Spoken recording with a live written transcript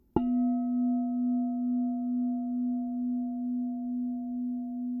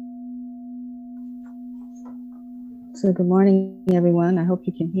So good morning, everyone. I hope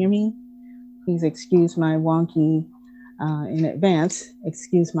you can hear me. Please excuse my wonky, in advance,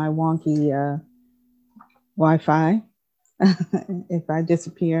 excuse my wonky Wi-Fi. If I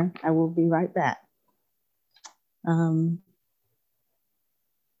disappear, I will be right back. Um,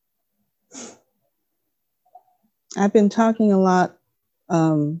 I've been talking a lot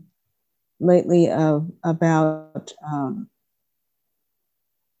lately about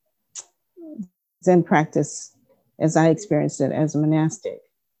Zen practice as I experienced it as a monastic.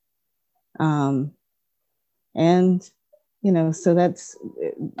 And, so that's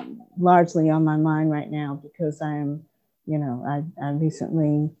largely on my mind right now because I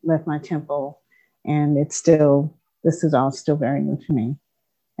recently left my temple and this is all still very new to me.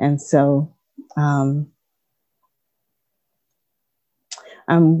 And so I'm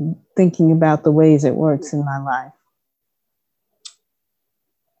thinking about the ways it works in my life.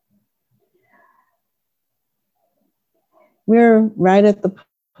 We're right at the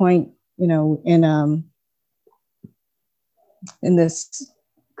point, in this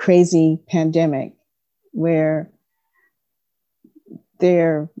crazy pandemic where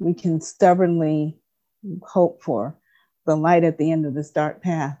we can stubbornly hope for the light at the end of this dark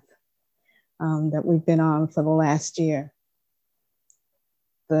path that we've been on for the last year.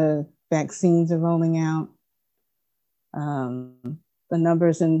 The vaccines are rolling out. The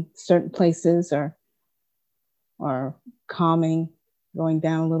numbers in certain places are calming, going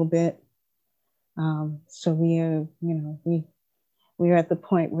down a little bit. So we are at the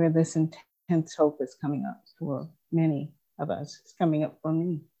point where this intense hope is coming up for many of us. It's coming up for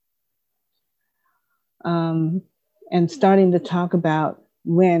me. And starting to talk about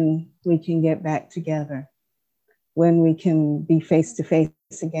when we can get back together, when we can be face to face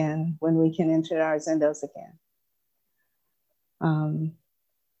again, when we can enter our zendos again.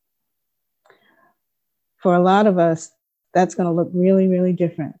 For a lot of us, that's going to look really, really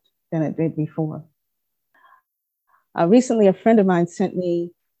different than it did before. Recently, a friend of mine sent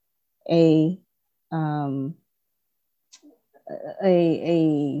me a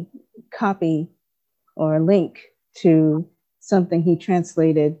copy or a link to something he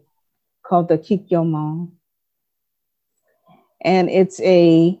translated called the Kikyomon. And it's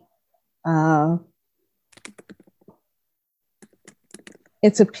a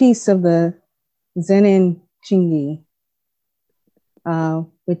piece of the Zenin Chingi,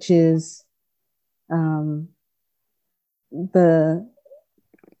 which is the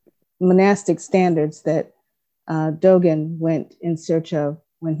monastic standards that Dogen went in search of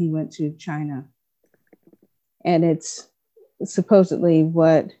when he went to China. And it's supposedly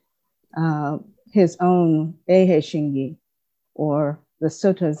what his own Eihei Shingi, or the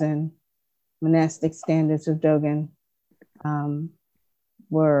Soto Zen monastic standards of Dogen,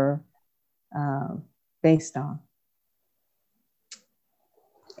 were based on.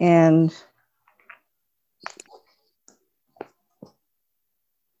 And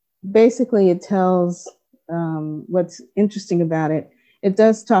basically it tells, what's interesting about it, it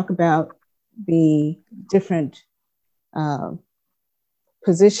does talk about the different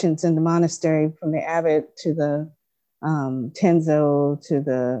positions in the monastery, from the abbot to the tenzo to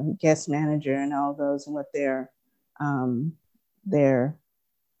the guest manager and all those, and what their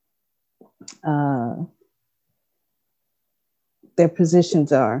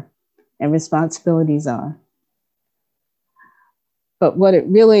positions are and responsibilities are. But what it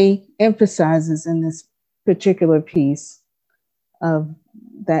really emphasizes in this particular piece of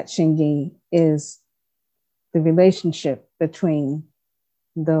that Shingi is the relationship between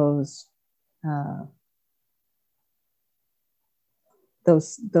those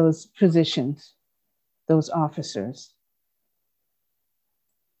positions, those officers.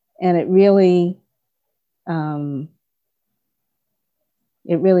 And it really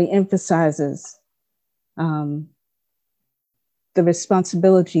emphasizes the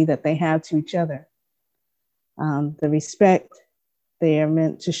responsibility that they have to each other, the respect they are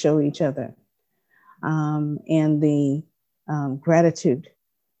meant to show each other, and the gratitude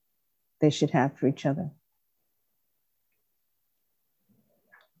they should have for each other.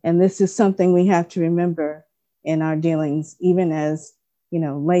 And this is something we have to remember in our dealings, even as,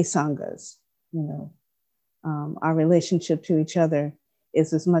 lay sanghas. Our relationship to each other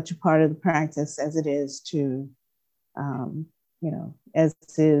is as much a part of the practice as it is to, as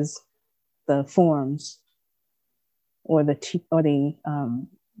is the forms or the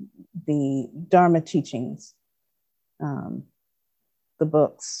Dharma teachings, the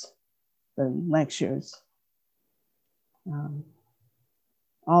books, the lectures,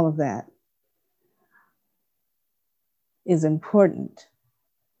 all of that is important,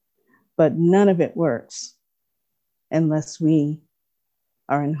 but none of it works unless we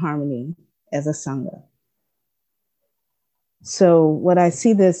are in harmony as a Sangha. So what I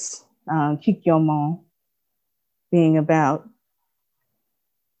see this Kikyomon being about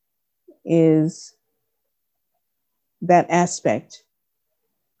is that aspect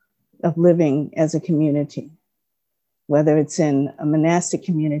of living as a community, whether it's in a monastic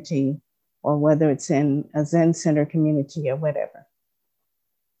community or whether it's in a Zen center community or whatever.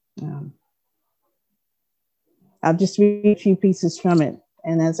 I'll just read a few pieces from it.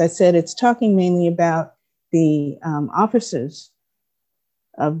 And as I said, it's talking mainly about the officers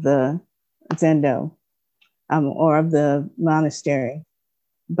of the Zendo or of the monastery.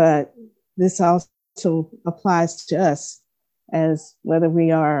 But this also applies to us as whether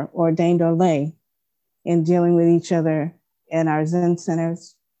we are ordained or lay in dealing with each other in our Zen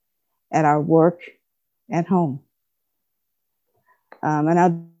centers, at our work, at home. And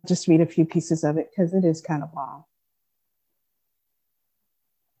I'll just read a few pieces of it because it is kind of long.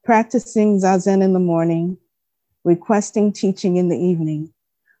 Practicing Zazen in the morning, requesting teaching in the evening,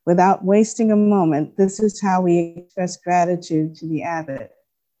 without wasting a moment, this is how we express gratitude to the abbot.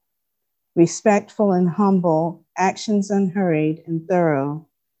 Respectful and humble, actions unhurried and thorough,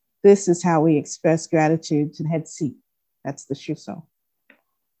 this is how we express gratitude to the head seat. That's the Shuso.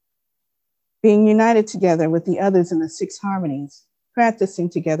 Being united together with the others in the 6 harmonies, practicing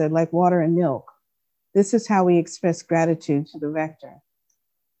together like water and milk, this is how we express gratitude to the rector.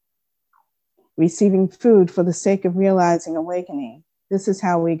 Receiving food for the sake of realizing awakening, this is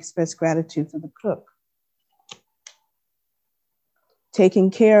how we express gratitude to the cook. Taking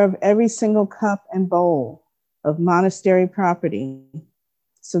care of every single cup and bowl of monastery property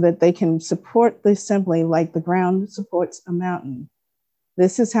so that they can support the assembly like the ground supports a mountain.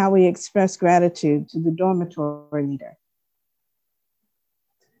 This is how we express gratitude to the dormitory leader.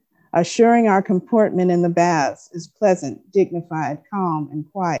 Assuring our comportment in the baths is pleasant, dignified, calm, and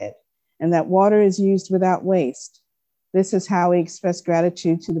quiet, and that water is used without waste. This is how we express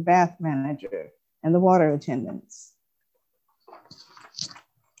gratitude to the bath manager and the water attendants.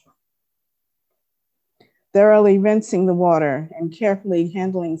 Thoroughly rinsing the water and carefully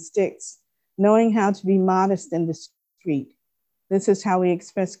handling sticks, knowing how to be modest and discreet. This is how we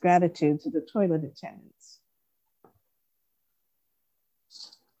express gratitude to the toilet attendants.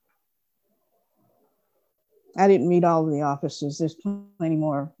 I didn't read all of the officers. There's plenty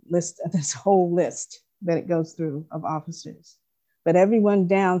more list, this whole list that it goes through of officers. But everyone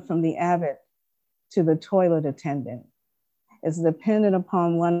down from the abbot to the toilet attendant is dependent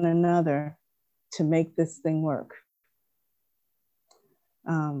upon one another to make this thing work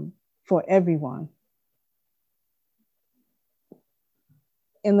for everyone.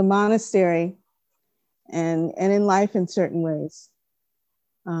 In the monastery and in life in certain ways,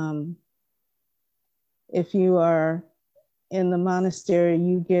 if you are in the monastery,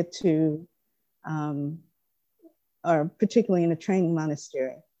 you get to, or particularly in a training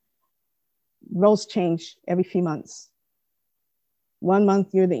monastery, roles change every few months. 1 month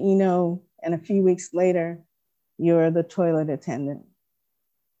you're the Ino, and a few weeks later, you're the toilet attendant.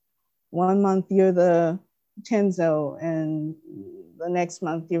 1 month you're the Tenzo, and the next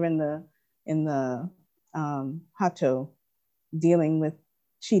month you're in the Hato, dealing with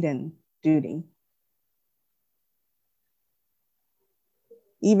Chiden duty.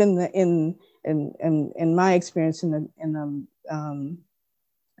 Even in my experience in the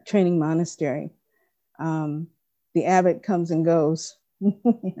training monastery, the abbot comes and goes,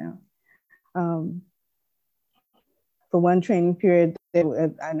 you know. For one training period,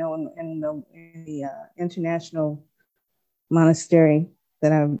 I know in the international monastery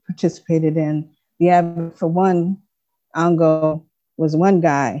that I participated in, the abbot for one Ango was one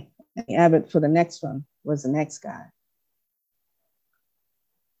guy, and the abbot for the next one was the next guy.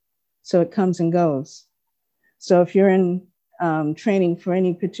 So it comes and goes. So if you're in training for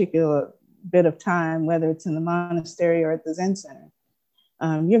any particular bit of time, whether it's in the monastery or at the Zen Center,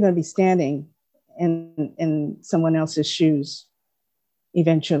 you're going to be standing in someone else's shoes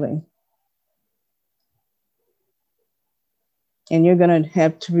eventually. And you're going to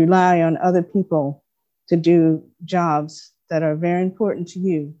have to rely on other people to do jobs that are very important to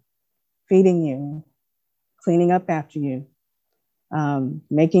you, feeding you, cleaning up after you,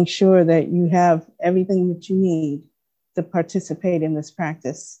 making sure that you have everything that you need to participate in this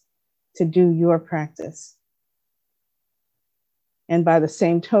practice, to do your practice. And by the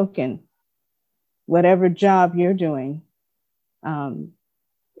same token, whatever job you're doing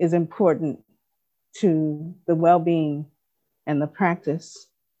is important to the well-being and the practice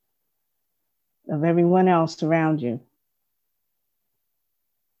of everyone else around you.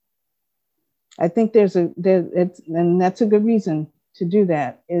 I think and that's a good reason to do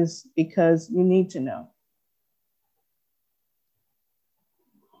that, is because you need to know.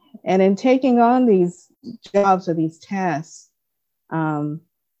 And in taking on these jobs or these tasks,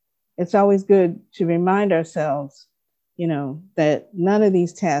 it's always good to remind ourselves, that none of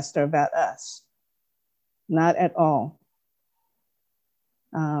these tasks are about us, not at all.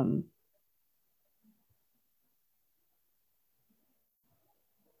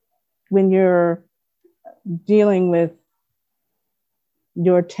 When you're dealing with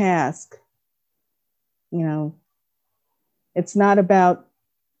your task, it's not about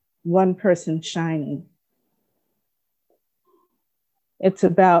one person shining. It's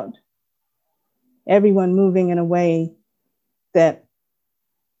about everyone moving in a way that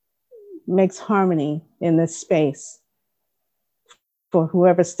makes harmony in this space for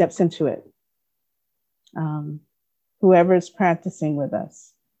whoever steps into it, whoever is practicing with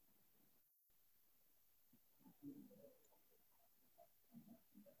us.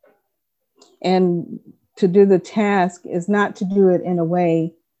 And to do the task is not to do it in a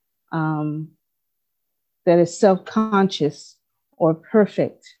way that is self-conscious or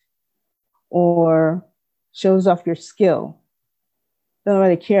perfect or shows off your skill. Don't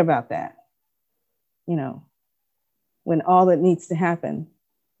really care about that. When all that needs to happen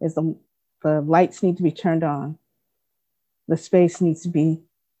is the lights need to be turned on, the space needs to be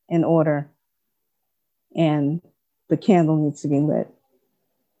in order, and the candle needs to be lit.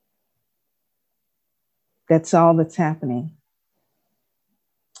 That's all that's happening.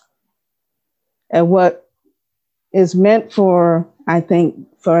 And what is meant for, I think,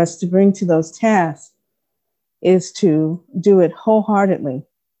 for us to bring to those tasks is to do it wholeheartedly,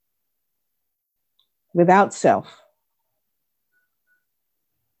 without self.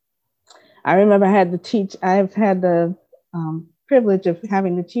 I remember I've had the privilege of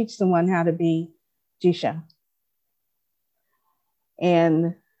having to teach someone how to be Jisha.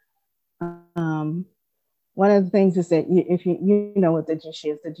 And one of the things is that if you know what the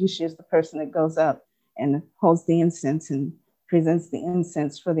Jisha is the person that goes up and holds the incense and presents the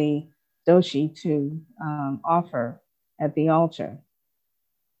incense for the doshi to offer at the altar.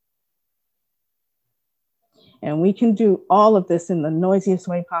 And we can do all of this in the noisiest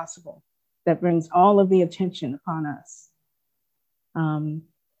way possible that brings all of the attention upon us.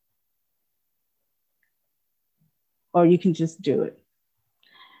 Or you can just do it.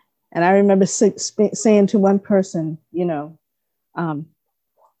 And I remember saying to one person,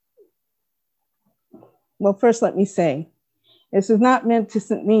 well, first let me say, this is not meant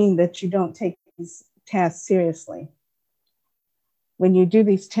to mean that you don't take these tasks seriously. When I do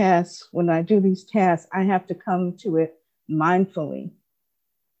these tasks, I have to come to it mindfully.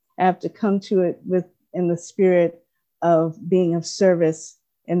 I have to come to it in the spirit of being of service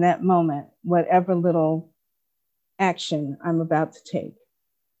in that moment, whatever little action I'm about to take.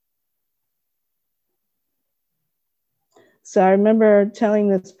 So I remember telling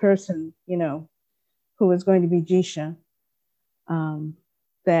this person, who was going to be Jisha,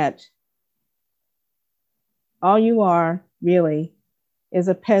 that all you are really is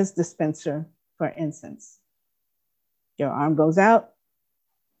a Pez dispenser for incense. Your arm goes out,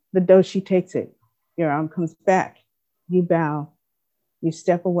 the doshi takes it. Your arm comes back, you bow, you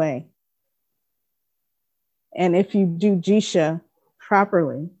step away. And if you do Jisha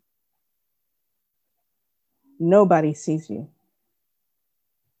properly, nobody sees you.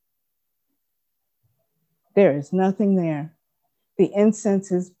 There is nothing there. The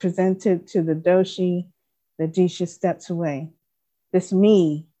incense is presented to the doshi, the Jisha steps away. This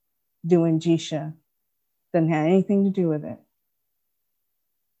me doing Jisha doesn't have anything to do with it.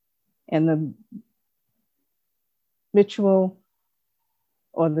 And the ritual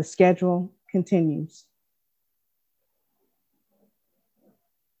or the schedule continues.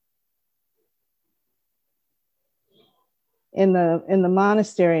 In the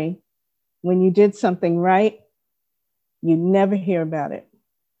monastery, when you did something right, you never hear about it.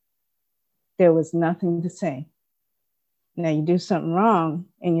 There was nothing to say. Now you do something wrong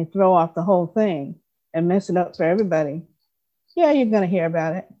and you throw off the whole thing and mess it up for everybody. Yeah, you're gonna hear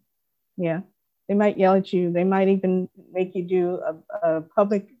about it. Yeah, they might yell at you. They might even make you do a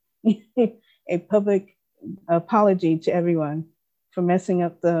public a public apology to everyone for messing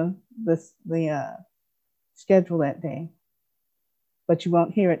up the schedule that day. But you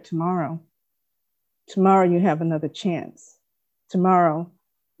won't hear it tomorrow. Tomorrow you have another chance. Tomorrow,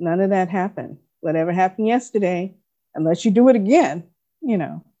 none of that happened. Whatever happened yesterday, unless you do it again,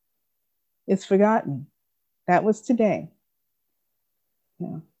 it's forgotten. That was today.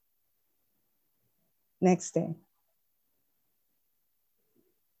 Next day.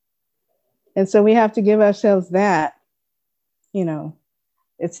 And so we have to give ourselves that, you know,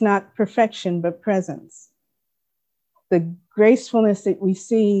 it's not perfection, but presence. The gracefulness that we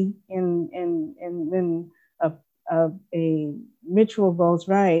see in when a ritual goes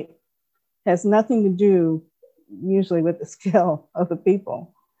right has nothing to do usually with the skill of the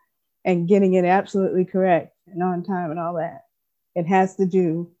people and getting it absolutely correct and on time and all that. It has to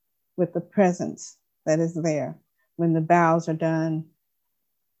do with the presence that is there when the bows are done,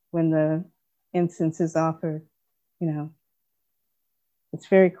 when the incense is offered, you know, it's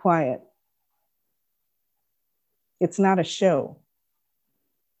very quiet. It's not a show.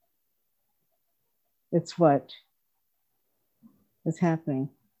 It's what is happening.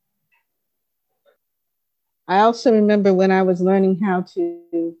 I also remember when I was learning how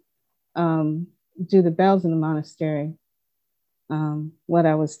to um, do the bells in the monastery, what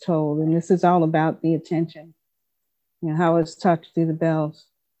I was told, and this is all about the attention, you know, how I was taught to do the bells.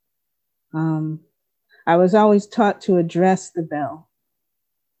 I was always taught to address the bell.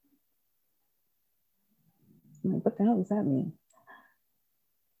 Like, what the hell does that mean?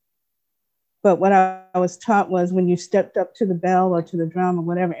 But what I was taught was when you stepped up to the bell or to the drum or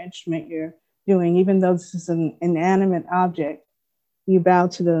whatever instrument you're doing, even though this is an inanimate object, you bow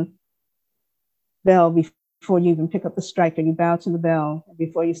to the bell before you even pick up the striker. You bow to the bell.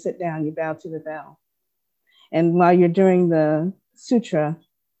 Before you sit down, you bow to the bell. And while you're doing the sutra,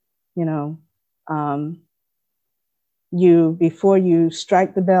 you know, you, before you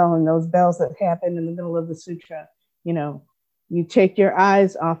strike the bell and those bells that happen in the middle of the sutra, you know, you take your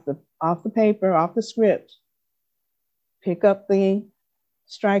eyes off the paper, off the script, pick up the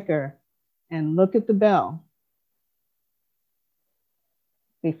striker and look at the bell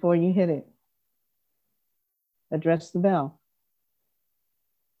before you hit it. Address the bell.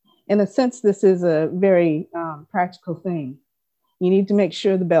 In a sense, this is a very practical thing. You need to make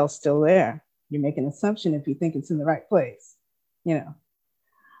sure the bell's still there. You make an assumption if you think it's in the right place, you know.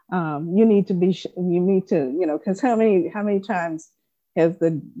 You need to, you know, because how many times has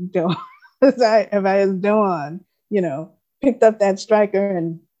the do have I as Doan, you know, picked up that striker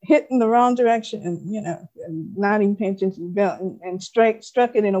and hit in the wrong direction, and you know, and not even paying attention to the bell, and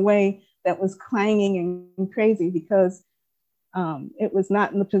struck it in a way that was clanging and crazy because it was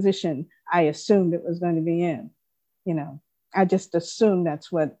not in the position I assumed it was going to be in. You know, I just assumed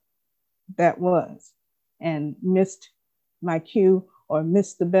that's what that was, and missed my cue or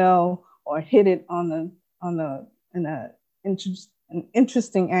missed the bell or hit it on an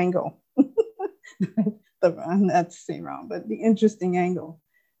interesting angle. I'm not to say wrong, but the interesting angle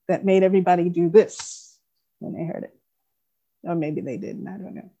that made everybody do this when they heard it. Or maybe they didn't, I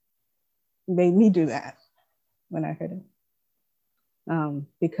don't know. It made me do that when I heard it.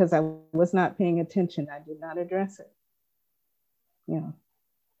 Because I was not paying attention, I did not address it. You know.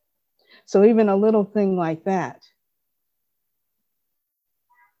 So even a little thing like that,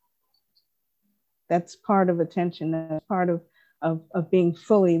 that's part of attention, that's part of being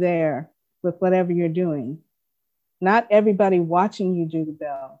fully there with whatever you're doing. Not everybody watching you do the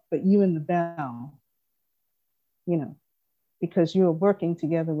bell, but you and the bell, you know, because you are working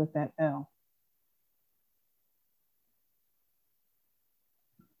together with that bell.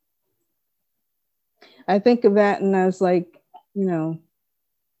 I think of that and I was like, you know,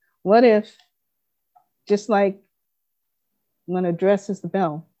 what if, just like when addresses the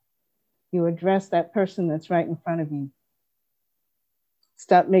bell, you address that person that's right in front of you.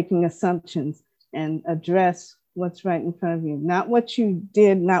 Stop making assumptions and address what's right in front of you. Not what you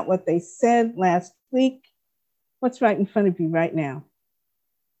did, not what they said last week, what's right in front of you right now.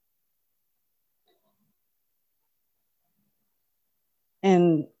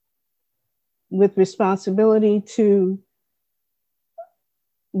 And with responsibility to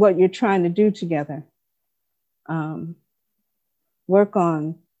what you're trying to do together. Work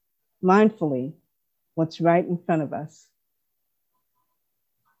on mindfully what's right in front of us.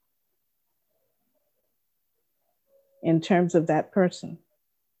 In terms of that person,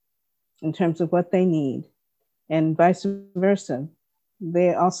 in terms of what they need, and vice versa,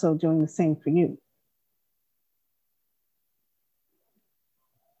 they're also doing the same for you.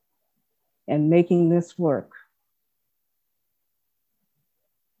 And making this work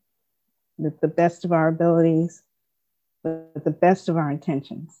with the best of our abilities, with the best of our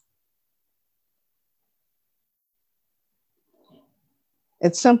intentions.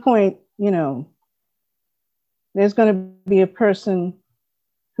 At some point, you know, there's going to be a person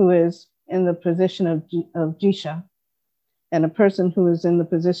who is in the position of Jisha and a person who is in the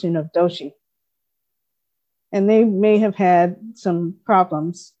position of Doshi. And they may have had some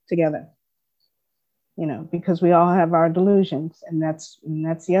problems together, you know, because we all have our delusions, and that's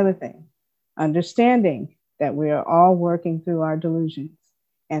the other thing. understanding that we are all working through our delusions.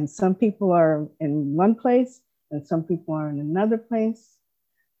 And some people are in one place and some people are in another place.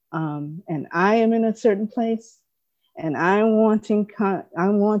 And I am in a certain place and I'm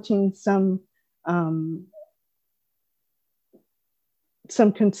wanting some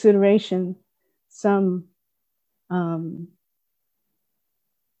consideration, some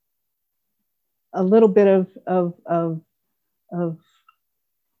a little bit of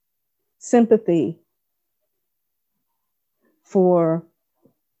sympathy for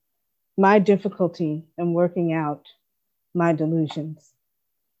my difficulty in working out my delusions.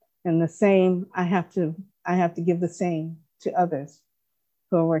 And the same, I have to give the same to others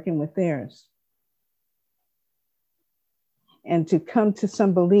who are working with theirs. And to come to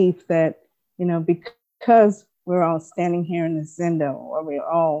some belief that, you know, because we're all standing here in the Zendo, or we're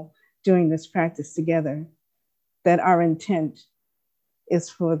all doing this practice together, that our intent is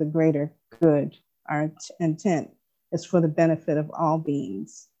for the greater good. Our intent is for the benefit of all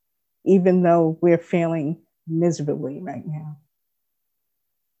beings, even though we're failing miserably right now.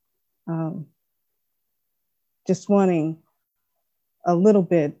 Just wanting a little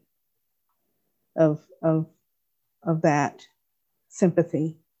bit of that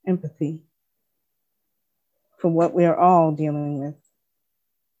sympathy, empathy for what we are all dealing with.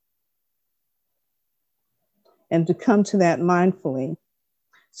 And to come to that mindfully.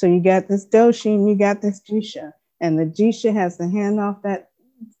 So you got this doshi and you got this jisha, and the jisha has to hand off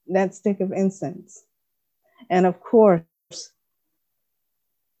that stick of incense. And of course,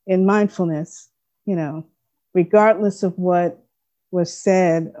 in mindfulness, you know, regardless of what was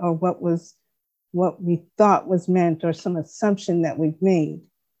said or what we thought was meant or some assumption that we've made,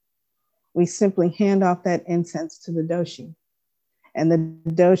 we simply hand off that incense to the doshi. And the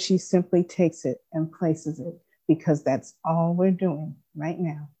doshi simply takes it and places it, because that's all we're doing right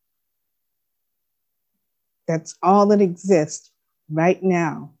now. That's all that exists right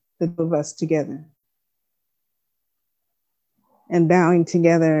now, the two of us together. And bowing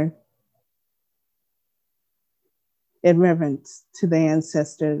together in reverence to the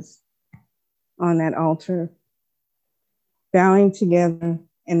ancestors on that altar, bowing together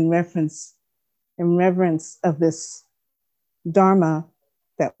in reverence of this Dharma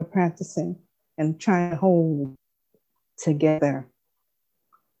that we're practicing and trying to hold together.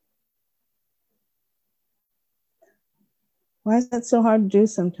 Why is that so hard to do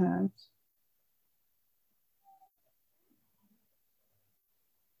sometimes?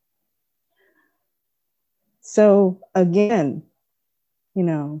 So again, you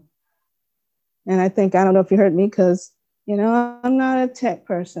know, and I don't know if you heard me, because, you know, I'm not a tech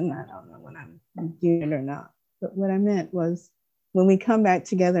person. I don't know when I'm doing it or not. But what I meant was, when we come back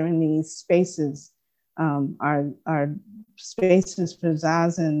together in these spaces, our spaces for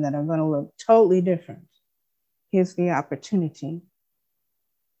Zazen that are going to look totally different, here's the opportunity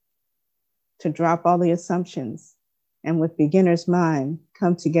to drop all the assumptions and with beginner's mind,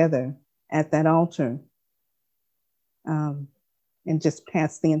 come together at that altar and just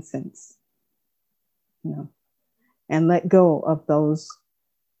pass the incense, you know, and let go of those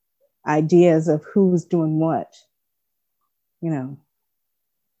ideas of who's doing what, you know.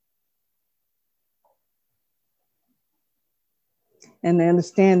 And the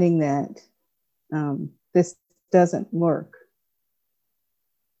understanding that this doesn't work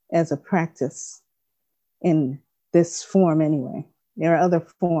as a practice in this form anyway. There are other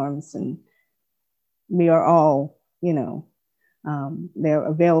forms, and we are all, you know, they're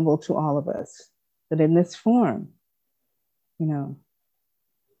available to all of us. But in this form, you know,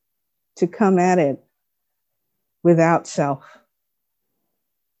 to come at it without self,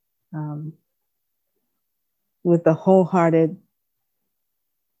 with the wholehearted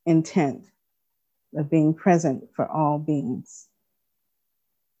intent of being present for all beings.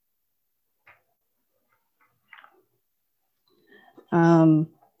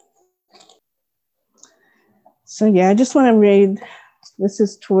 So yeah, I just want to read, this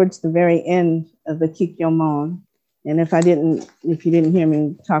is towards the very end of the Kikyomon. And if you didn't hear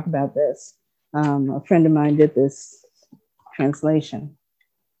me talk about this, a friend of mine did this translation.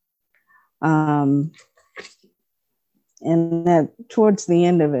 And that towards the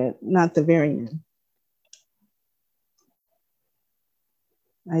end of it, not the very end,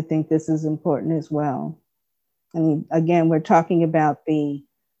 I think this is important as well. And again, we're talking about the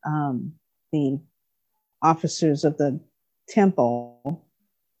officers of the temple,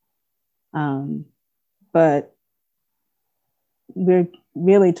 but we're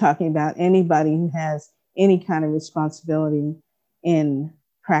really talking about anybody who has any kind of responsibility in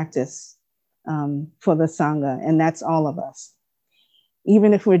practice for the Sangha, and that's all of us.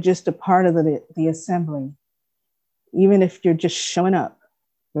 even if we're just a part of the assembly, even if you're just showing up,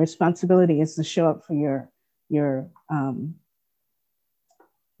 the responsibility is to show up for your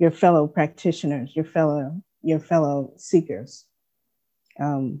fellow practitioners, your fellow seekers.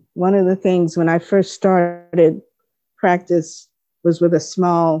 One of the things when I first started practice was with a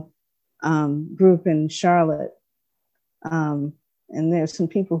small group in Charlotte. And there's some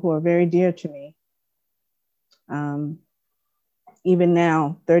people who are very dear to me. Even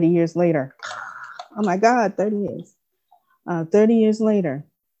now, 30 years later. Oh my God, 30 years. 30 years later.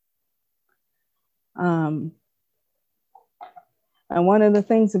 And one of the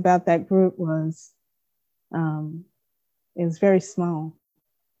things about that group was it was very small.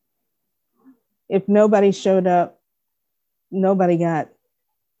 If nobody showed up, nobody got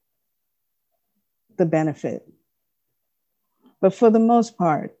the benefit. But for the most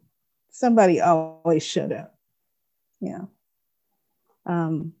part, somebody always showed up. Yeah.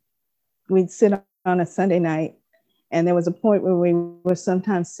 We'd sit on a Sunday night, and there was a point where we were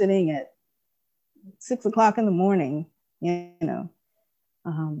sometimes sitting at 6 o'clock in the morning, you know.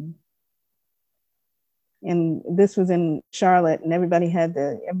 And this was in Charlotte, and everybody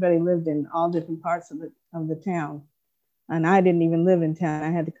lived in all different parts of the town. And I didn't even live in town.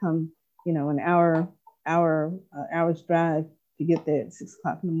 I had to come, you know, an hour's drive to get there at 6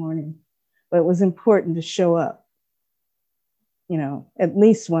 o'clock in the morning. But it was important to show up, you know, at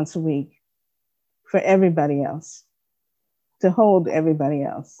least once a week for everybody else, to hold everybody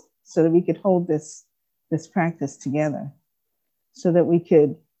else, so that we could hold this practice together, so that we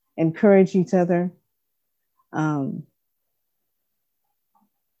could encourage each other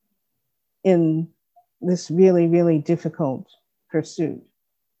in this really, really difficult pursuit.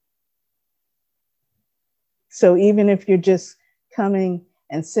 So even if you're just coming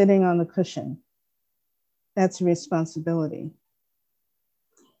and sitting on the cushion, that's a responsibility.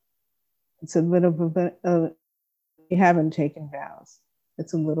 It's a little bit of, you haven't taken vows.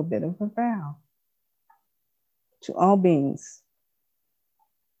 It's a little bit of a vow to all beings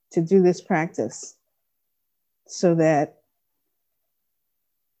to do this practice so that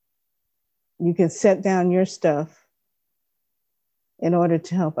you can set down your stuff in order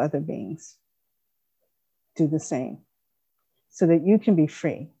to help other beings do the same, so that you can be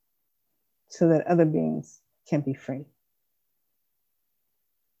free, so that other beings can be free.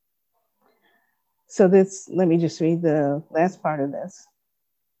 So let me just read the last part of this.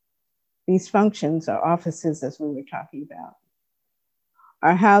 These functions, or offices, as we were talking about,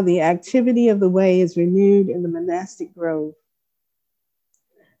 are how the activity of the way is renewed in the monastic grove.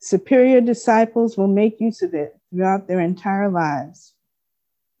 Superior disciples will make use of it throughout their entire lives.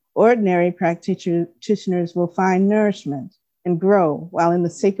 Ordinary practitioners will find nourishment and grow while in the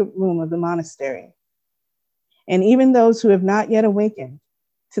sacred room of the monastery. And even those who have not yet awakened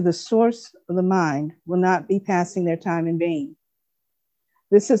to the source of the mind will not be passing their time in vain.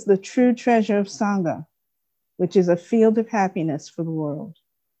 This is the true treasure of Sangha, which is a field of happiness for the world.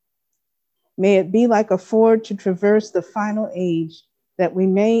 May it be like a ford to traverse the final age, that we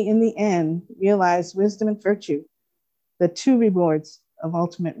may in the end realize wisdom and virtue, the two rewards of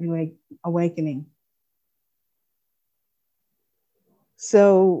ultimate awakening.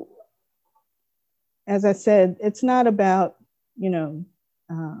 So, as I said, it's not about, you know,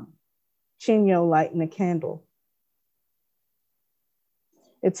 Chinyo lighting a candle.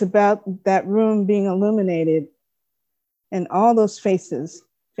 It's about that room being illuminated and all those faces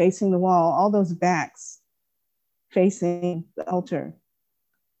facing the wall, all those backs facing the altar.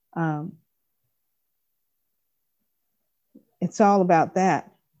 It's all about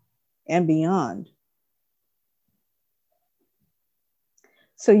that and beyond.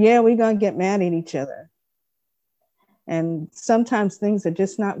 So yeah, we're gonna get mad at each other. And sometimes things are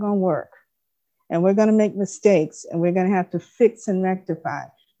just not gonna work. And we're gonna make mistakes, and we're gonna have to fix and rectify.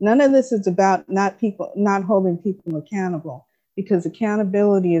 None of this is about not holding people accountable, because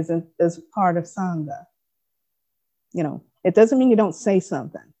accountability is a part of Sangha. You know, it doesn't mean you don't say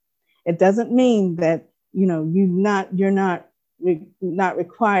something. It doesn't mean that, you know, you're not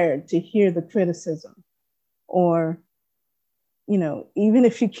required to hear the criticism, or, you know, even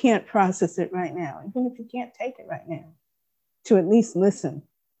if you can't process it right now, even if you can't take it right now, to at least listen,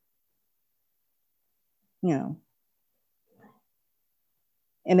 you know.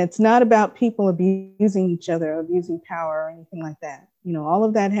 And it's not about people abusing each other, abusing power or anything like that. You know, all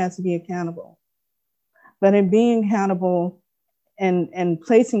of that has to be accountable. But in being accountable and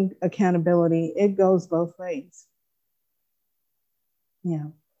placing accountability, it goes both ways. Yeah.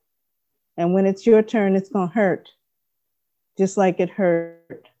 And when it's your turn, it's gonna hurt. Just like it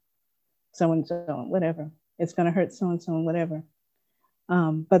hurt so-and-so, whatever. It's gonna hurt so-and-so and whatever.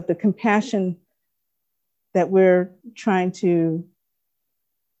 But the compassion that we're trying to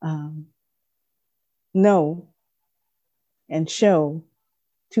know and show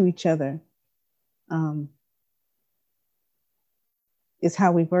to each other is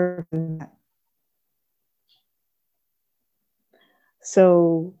how we work with that.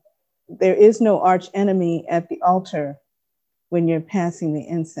 So there is no arch enemy at the altar when you're passing the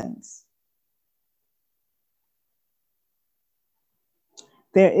incense.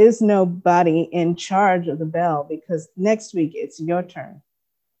 There is nobody in charge of the bell, because next week it's your turn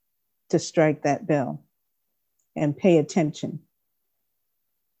to strike that bell and pay attention.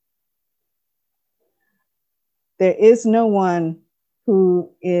 There is no one who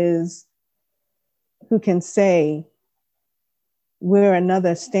can say where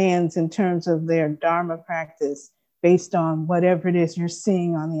another stands in terms of their Dharma practice based on whatever it is you're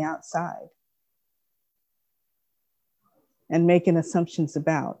seeing on the outside and making assumptions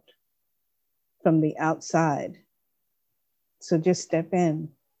about from the outside. So just step in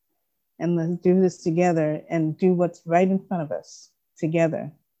and let's do this together and do what's right in front of us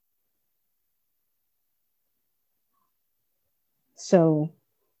together. So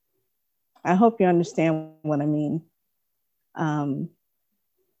I hope you understand what I mean.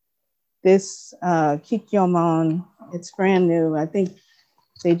 This Kikyomon, it's brand new. I think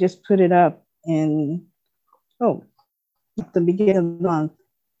they just put it up in, at the beginning of the month.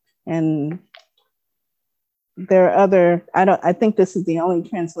 And there are other, I think this is the only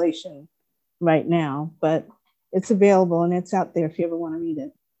translation right now, but it's available and it's out there if you ever want to read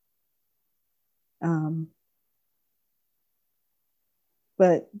it.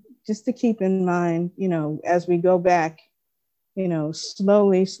 But just to keep in mind, as we go back,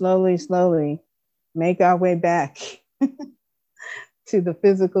 slowly make our way back to the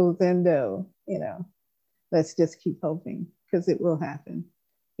physical Zendo, let's just keep hoping, because it will happen.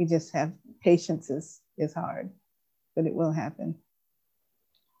 We just have patience is hard, but it will happen.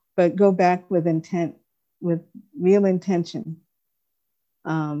 But go back with intent, with real intention,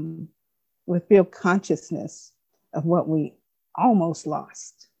 with real consciousness of what we almost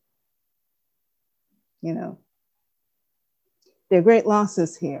lost. There are great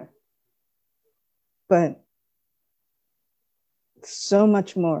losses here, but so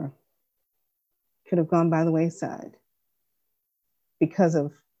much more could have gone by the wayside because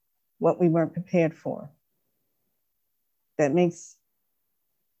of what we weren't prepared for. That makes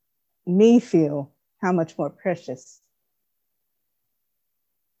me feel how much more precious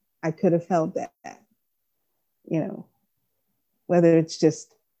I could have held that, whether it's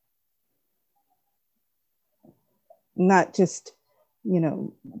just not just,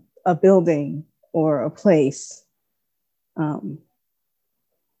 a building or a place, but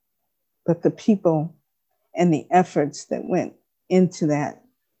the people and the efforts that went into that.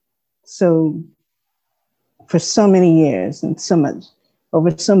 So for so many years and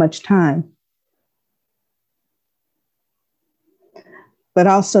over so much time. But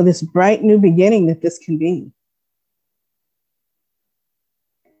also this bright new beginning that this can be.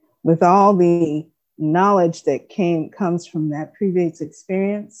 With all the knowledge that comes from that previous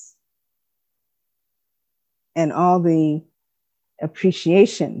experience and all the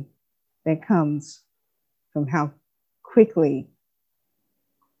appreciation that comes from how quickly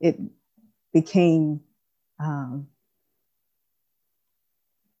it became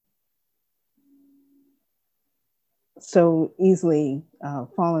so easily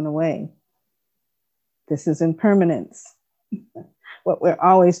fallen away. This is impermanence, what we're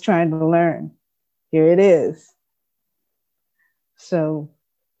always trying to learn. Here it is. So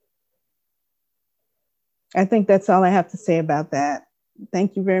I think that's all I have to say about that.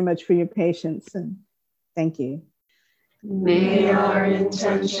 Thank you very much for your patience, and thank you. May our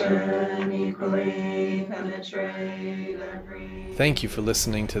intention equally penetrate every... Thank you for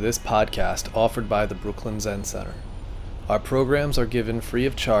listening to this podcast offered by the Brooklyn Zen Center. Our programs are given free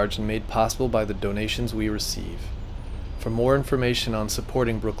of charge and made possible by the donations we receive. For more information on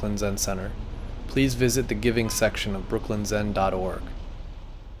supporting Brooklyn Zen Center, please visit the giving section of brooklynzen.org.